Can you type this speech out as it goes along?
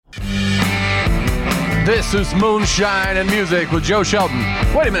This is Moonshine and Music with Joe Shelton.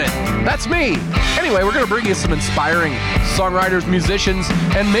 Wait a minute, that's me. Anyway, we're going to bring you some inspiring songwriters, musicians,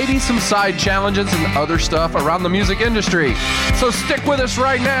 and maybe some side challenges and other stuff around the music industry. So stick with us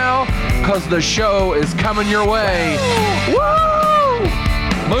right now, because the show is coming your way. Woo!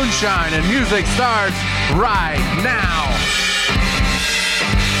 Moonshine and Music starts right now.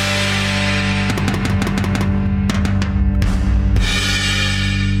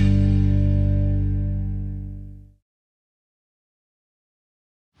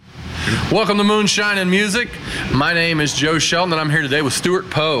 Welcome to Moonshine and Music. My name is Joe Shelton, and I'm here today with Stuart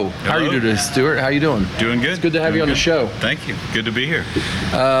Poe. How are you doing, Stuart? How you doing? Doing good. It's good to have you on the show. Thank you. Good to be here.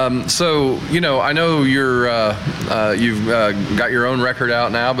 So, you know, I know you've got your own record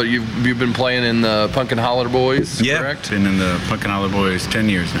out now, but you've been playing in the Punkin' Holler Boys, correct? Been in the Punkin' Holler Boys 10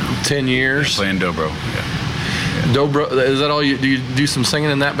 years now. 10 years. Playing dobro. Yeah. Dobro, is that all you do? You do some singing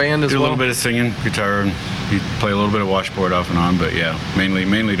in that band as well? Do a little bit of singing, guitar, and you play a little bit of washboard off and on, but yeah, mainly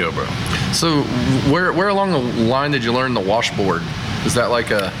dobro. So, where along the line did you learn the washboard? Is that like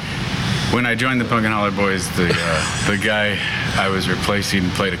a... When I joined the Punkin' Holler Boys, the guy I was replacing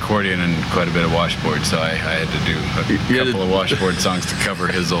played accordion and quite a bit of washboard, so I had to do a couple of washboard songs to cover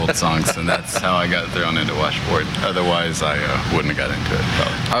his old songs, and that's how I got thrown into washboard. Otherwise, I wouldn't have got into it.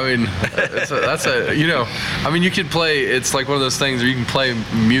 I mean, that's a you know, I mean, you could play. It's like one of those things where you can play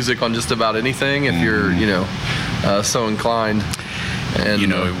music on just about anything if you're, you know, so inclined. And, you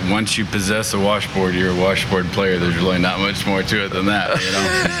know, once you possess a washboard, you're a washboard player. There's really not much more to it than that. You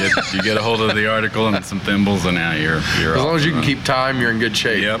know, you get a hold of the article and some thimbles, and now you're as long as you can keep time, you're in good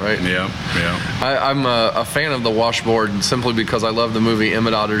shape. Yep, right? Yeah. I'm a fan of the washboard simply because I love the movie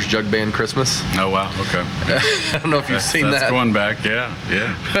Emmett Otter's Jug Band Christmas. Oh wow, okay. Yeah. I don't know if you've seen that's that. Going back, yeah.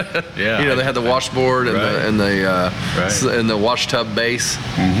 You know, they had the washboard and the wash tub bass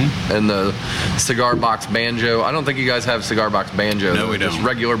and the cigar box banjo. I don't think you guys have cigar box banjo. No, we don't. Just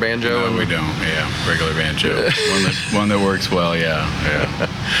regular banjo. No, we don't. Yeah, regular banjo. one that works well. Yeah.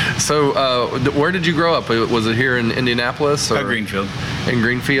 So, where did you grow up? Was it here in Indianapolis or Greenfield? In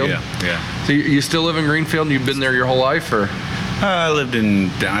Greenfield. Yeah. So you still live in Greenfield? You've been there your whole life, or? I lived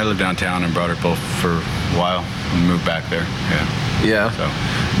downtown in Broad Ripple for a while and moved back there. Yeah. So,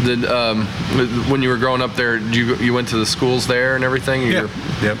 did when you were growing up there, you went to the schools there and everything?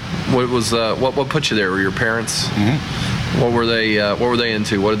 Yep. What was what put you there? Were your parents? Mm-hmm. What were they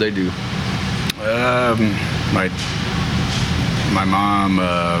into? What did they do? My mom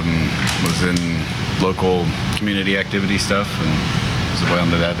was in local community activity stuff and was well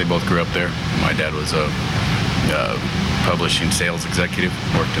into that. They both grew up there. My dad was a publishing sales executive,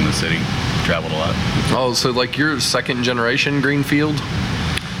 worked in the city, traveled a lot. Oh, so like you're second generation Greenfield?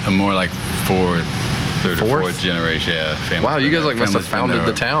 I'm more like third or fourth generation. Yeah. Wow, you guys like must have founded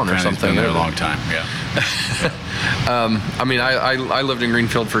the town or something. Been there a long time. Yeah. I mean, I lived in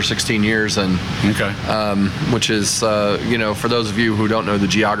Greenfield for 16 years, and which is you know, for those of you who don't know the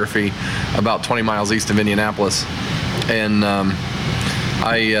geography, about 20 miles east of Indianapolis, and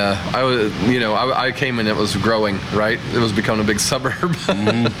I came and it was growing, right? It was becoming a big suburb.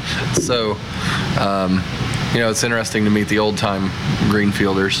 Mm-hmm. So, you know, it's interesting to meet the old time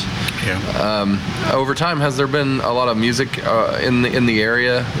Greenfielders. Yeah. Over time, has there been a lot of music in the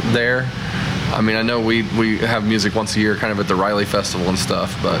area there? I mean, I know we have music once a year, kind of at the Riley Festival and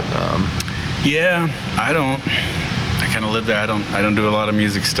stuff, but yeah, I kind of live there. I don't do a lot of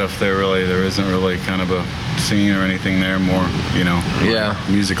music stuff there really. There isn't really kind of a scene or anything there. More, you know. Yeah.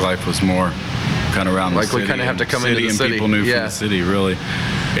 Music life was more kind of around the city. Like we kind of have to come into the city. And people knew from the city, really.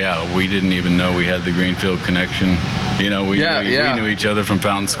 Yeah, we didn't even know we had the Greenfield connection. You know, we knew each other from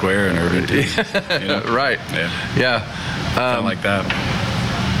Fountain Square and Irvington. You know? Right. Yeah. Kind of like that.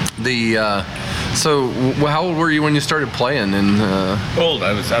 So, how old were you when you started playing? Old.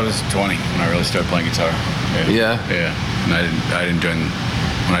 I was 20 when I really started playing guitar. Yeah. And I didn't join.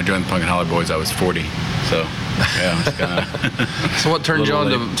 When I joined the Punkin' Holler Boys, I was 40. So, yeah, it was kind of. So, what turned you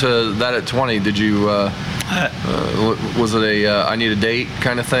on to that at 20? Did you? Was it a I need a date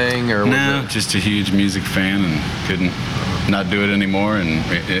kind of thing, or? No, just a huge music fan and couldn't not do it anymore, and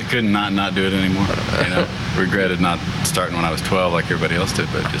it couldn't not do it anymore. You know, regretted not starting when I was 12 like everybody else did,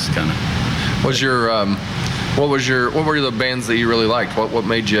 but just kind of. What were the bands that you really liked? What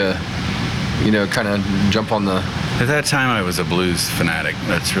made you, you know, kind of jump on the? At that time, I was a blues fanatic.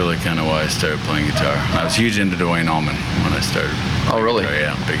 That's really kind of why I started playing guitar. I was huge into Duane Allman when I started. Oh, really? Guitar.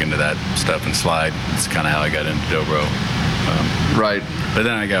 Yeah, big into that stuff and slide. It's kind of how I got into dobro. Right. But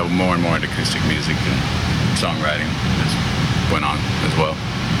then I got more and more into acoustic music and songwriting. Just went on as well.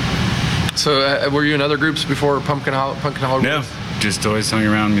 So, were you in other groups before Punkin' Holler? No, just always hung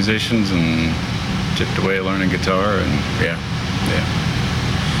around musicians and chipped away learning guitar, and yeah.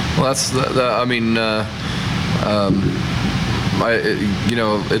 Well, that's I mean,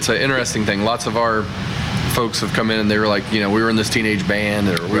 it's an interesting thing. Lots of our folks have come in and they were like, we were in this teenage band,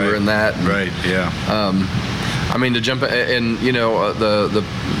 or we were in that. Right. Yeah. I mean, to jump in,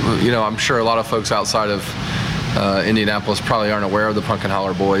 I'm sure a lot of folks outside of Indianapolis probably aren't aware of the Pumpkin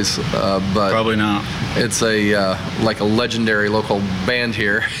Holler Boys, but probably not. It's like a legendary local band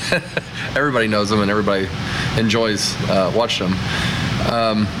here. Everybody knows them and everybody enjoys watching them.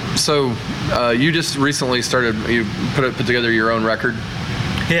 So you just recently you put together your own record?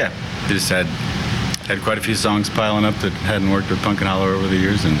 Yeah, just had quite a few songs piling up that hadn't worked with Pumpkin Holler over the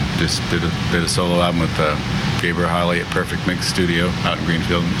years, and just did a solo album with Gabriel Harley at Perfect Mix Studio out in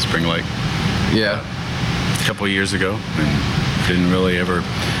Greenfield, Spring Lake. Yeah. A couple of years ago, and didn't really ever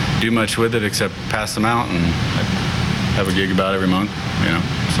do much with it except pass them out, and I'd have a gig about every month,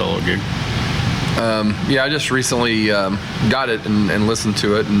 solo gig. I just recently got it and listened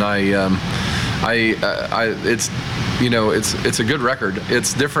to it, and it's a good record.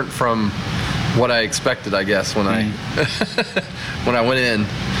 It's different from what I expected, I guess, when I when I went in.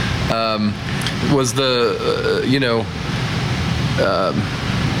 Was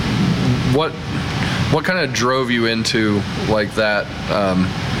what kind of drove you into like that?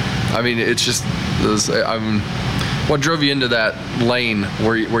 What drove you into that lane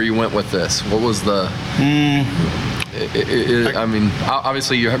where you went with this? What was the?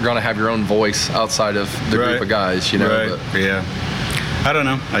 Obviously you're going to have your own voice outside of the group of guys, Right. But. Yeah. I don't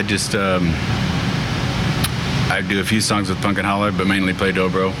know. I just I do a few songs with Pumpkin Holler, but mainly play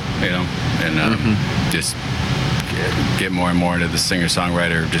dobro, and just get more and more into the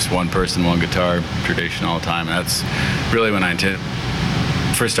singer-songwriter, just one person, one guitar tradition all the time. And that's really when I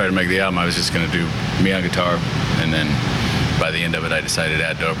first started making the album. I was just going to do me on guitar, and then by the end of it, I decided to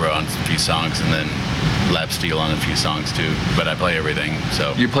add dobro on a few songs, and then lap steel on a few songs too. But I play everything.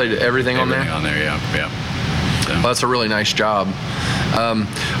 So you played everything on there? Everything on there, yeah. So. Well, that's a really nice job.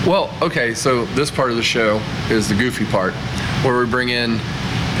 Okay, so this part of the show is the goofy part, where we bring in.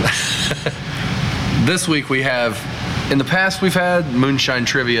 This week we have. In the past, we've had moonshine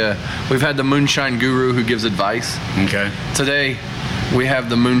trivia. We've had the moonshine guru who gives advice. Okay. Today, we have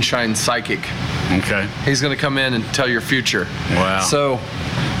the moonshine psychic. Okay. He's going to come in and tell your future. Wow. So,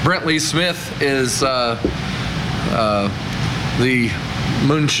 Brent Lee Smith is the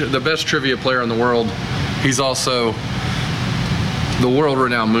best trivia player in the world. He's also the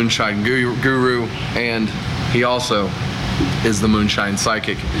world-renowned moonshine guru, and he also is the moonshine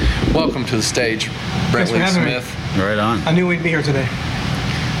psychic. Welcome to the stage, Brent Lee Smith. Right on. I knew we'd be here today.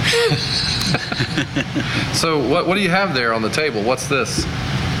 So what do you have there on the table? What's this?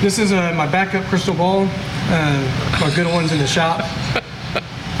 This is my backup crystal ball. My good one's in the shop.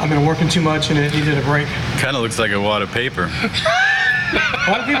 I've been working too much and it needed a break. Kind of looks like a wad of paper. A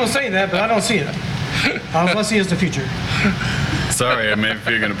lot of people say that, but I don't see it. All I see is the future. Sorry, I mean, if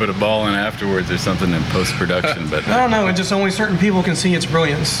you're going to put a ball in afterwards or something in post-production, but... I don't know, it's just only certain people can see its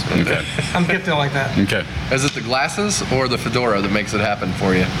brilliance. Okay. I'm gifted like that. Okay. Is it the glasses or the fedora that makes it happen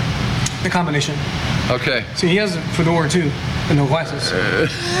for you? The combination. Okay. See, he has a fedora too, and no glasses.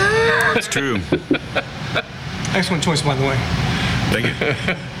 That's true. Excellent choice, by the way. Thank you.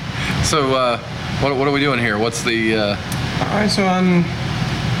 So, what are we doing here? What's the... All right, so I'm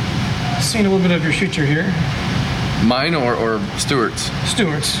seeing a little bit of your future here. Mine or Stewart's?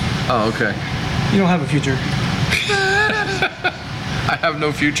 Stewart's. Oh, okay. You don't have a future. I have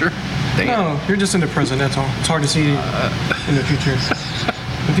no future? Dang no, you're just in the present, that's all. It's hard to see in the future.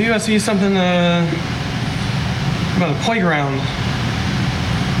 If you see something about a playground,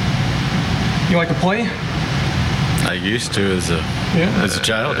 you like to play? I used to as a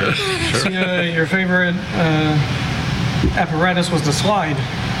child. Yeah. Sure. See, your favorite apparatus was the slide.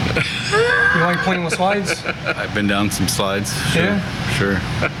 You like playing with slides? I've been down some slides. Sure. Yeah? Sure.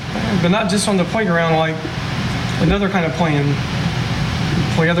 But not just on the playground, like another kind of playing.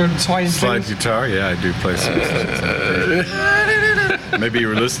 Play other slides? Slide guitar? Yeah, I do play some slides. Maybe you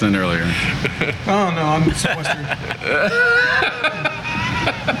were listening earlier. Oh, no, I'm sequestered.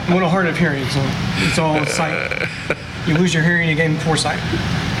 I'm a little hard of hearing, so it's all sight. You lose your hearing, you gain foresight.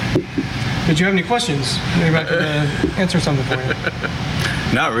 Did you have any questions? Maybe I could answer something for you.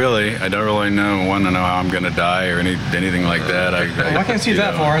 Not really. I don't really want to know how I'm going to die or anything like that. I can't see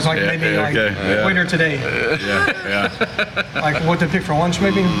that far. It's like later today. Yeah. Like what to pick for lunch,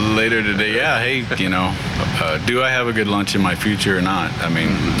 maybe? Later today. Yeah. Hey, do I have a good lunch in my future or not? I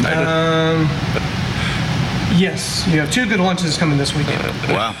mean, yes. You have 2 good lunches coming this weekend.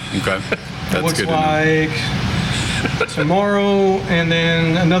 Wow. Okay. That's looks good to know. like tomorrow and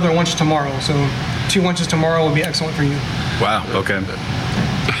then another lunch tomorrow. So 2 lunches tomorrow will be excellent for you. Wow. Okay.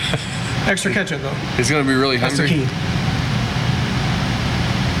 Extra ketchup, though. He's going to be really That's the hungry. key.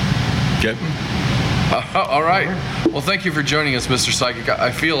 Good. All right. Well, thank you for joining us, Mr. Psychic.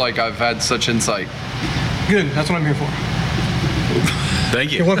 I feel like I've had such insight. Good. That's what I'm here for.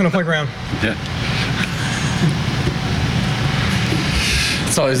 Thank You're you. welcome to playground. Yeah.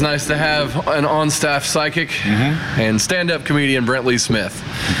 It's always nice to have an on-staff psychic and stand-up comedian Brent Lee Smith.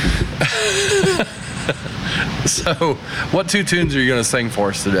 So, what 2 tunes are you going to sing for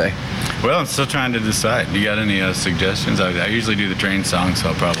us today? Well, I'm still trying to decide. You got any suggestions? I usually do the train song, so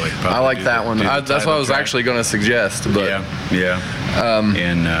I'll probably I like do that one. do the That's what title I was track. actually going to suggest. But Yeah.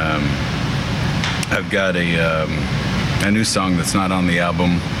 And I've got a new song that's not on the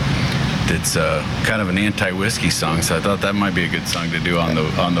album. That's kind of an anti-whiskey song, so I thought that might be a good song to do on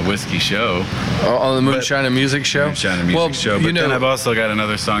the whiskey show. On the Moonshine and Music Show? Moonshine and Music show. But you know, then I've also got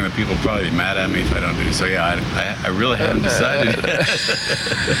another song that people will probably be mad at me if I don't do. So yeah, I really haven't decided.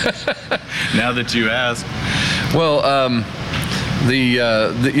 Now that you ask. well,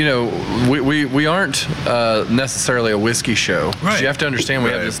 you know, we aren't necessarily a whiskey show. Right. So you have to understand we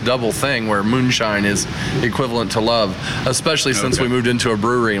have Right. this double thing where moonshine is equivalent to love, especially since Okay. we moved into a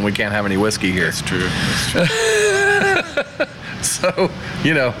brewery and we can't have any whiskey here. That's true. That's true. So,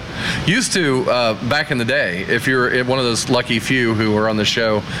 you know, used to, back in the day, if you're one of those lucky few who were on the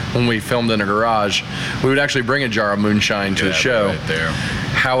show when we filmed in a garage, we would actually bring a jar of moonshine to the Yeah, show. right there.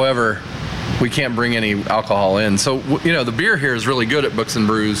 However, we can't bring any alcohol in. So, you know, the beer here is really good at Books and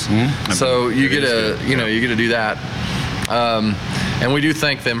Brews. So you It get is to, good. you know, you get to do that. And we do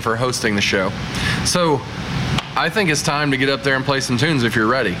thank them for hosting the show. So I think it's time to get up there and play some tunes if you're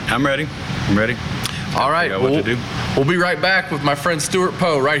ready. I'm ready. I'm ready. All right, Figure out what to do. we'll be right back with my friend Stuart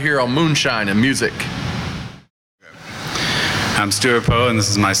Poe right here on Moonshine and Music. I'm Stuart Poe, and this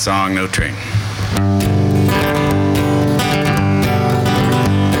is my song, No Train.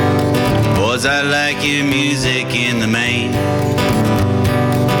 Boys, I like your music in the main,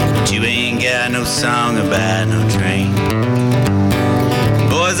 but you ain't got no song about no train.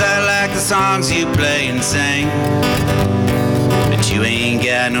 Boys, I like the songs you play and sing, but you ain't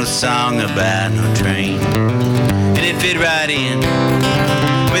got no song about no train. And it fit right in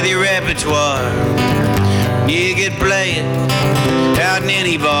with your repertoire. You could play it out in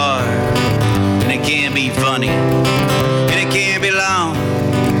any bar, and it can't be funny, and it can't be long.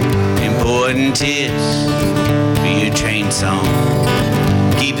 Important tips for your train song.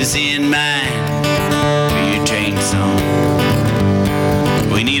 Keep this in mind for your train song.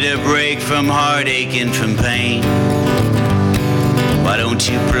 We need a break from heartache and from pain. Why don't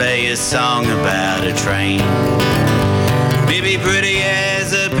you play a song about a train? Maybe pretty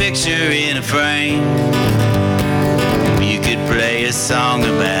as a picture in a frame. You could play a song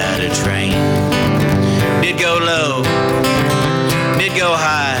about a train. Did go low, did go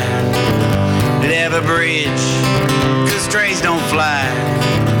high, did have a bridge, 'cause trains don't fly.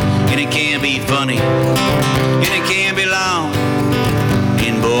 And it can't be funny, and it can't be long.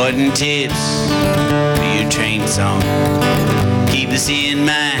 Important tips for your train song. Keep this in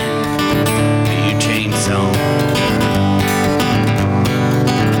mind for your train song.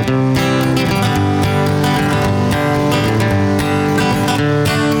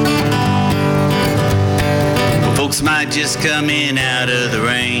 Folks might just come in out of the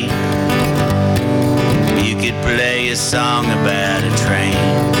rain. You could play a song about a train,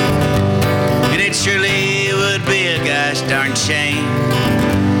 and it surely would be a gosh darn shame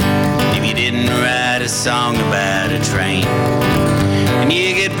if you didn't write a song about a train. And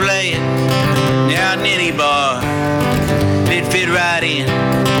you could play it out in any bar, and it'd fit right in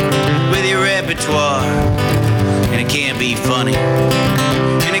with your repertoire. And it can't be funny,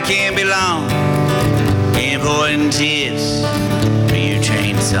 and it can't be long. Important tips for your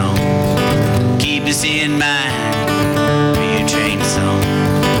train song. Keep this in mind for your train song.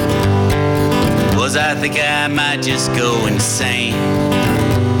 Was I think I might just go insane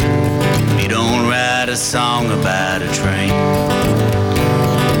if you don't write a song about a train.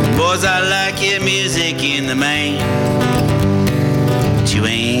 Boys, I like your music in the main, but you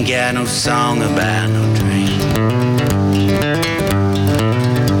ain't got no song about no train.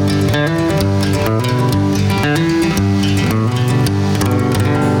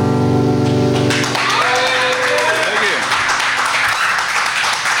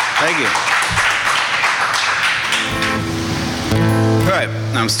 Thank you. All right,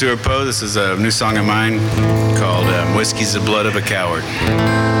 I'm Stuart Poe. This is a new song of mine called Whiskey's the Blood of a Coward.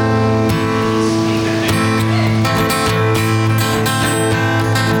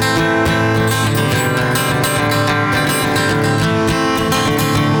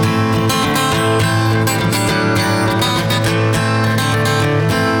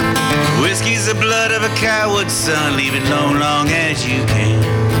 coward, son, leave it alone long as you can.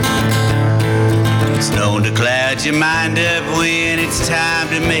 It's known to cloud your mind up when it's time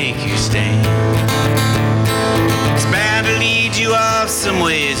to make your stand. It's bound to lead you off some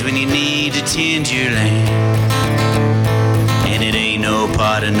ways when you need to tend your land. And it ain't no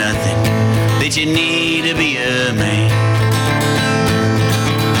part of nothing that you need to be a man.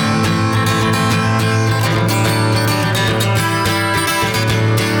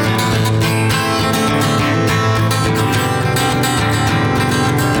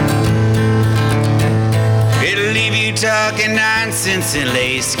 Talking nonsense and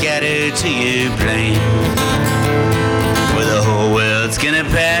lay scattered to your plan, where the whole world's gonna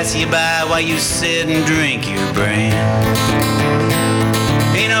pass you by while you sit and drink your brand.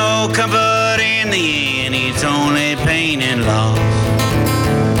 Ain't no comfort in the end, it's only pain and loss.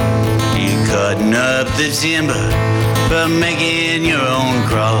 You're cutting up the timber for making your own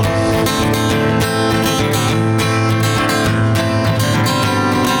cross.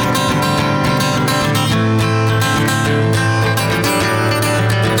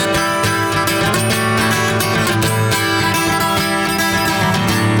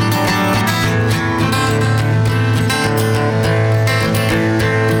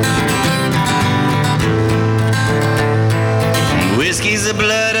 Whiskey's the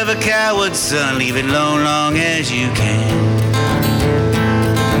blood of a coward, son, leave it alone long as you can.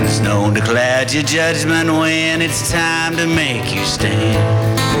 It's known to cloud your judgment when it's time to make your stand.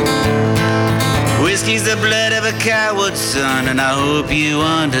 Whiskey's the blood of a coward, son, and I hope you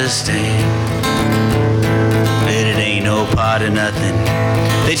understand that it ain't no part of nothing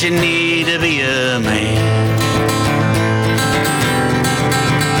that you need to be a man.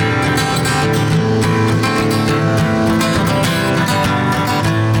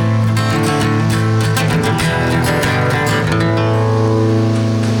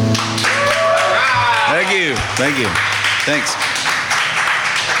 Thank you. Thanks.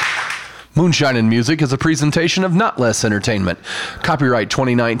 Moonshine and Music is a presentation of Not Less Entertainment. Copyright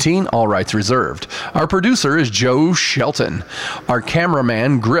 2019, all rights reserved. Our producer is Joe Shelton. Our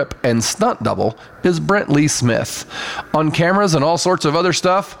cameraman, grip, and stunt double is Brent Lee Smith. On cameras and all sorts of other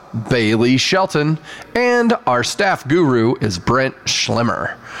stuff, Bailey Shelton. And our staff guru is Brent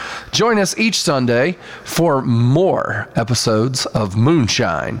Schlemmer. Join us each Sunday for more episodes of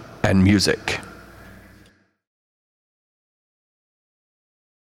Moonshine and Music.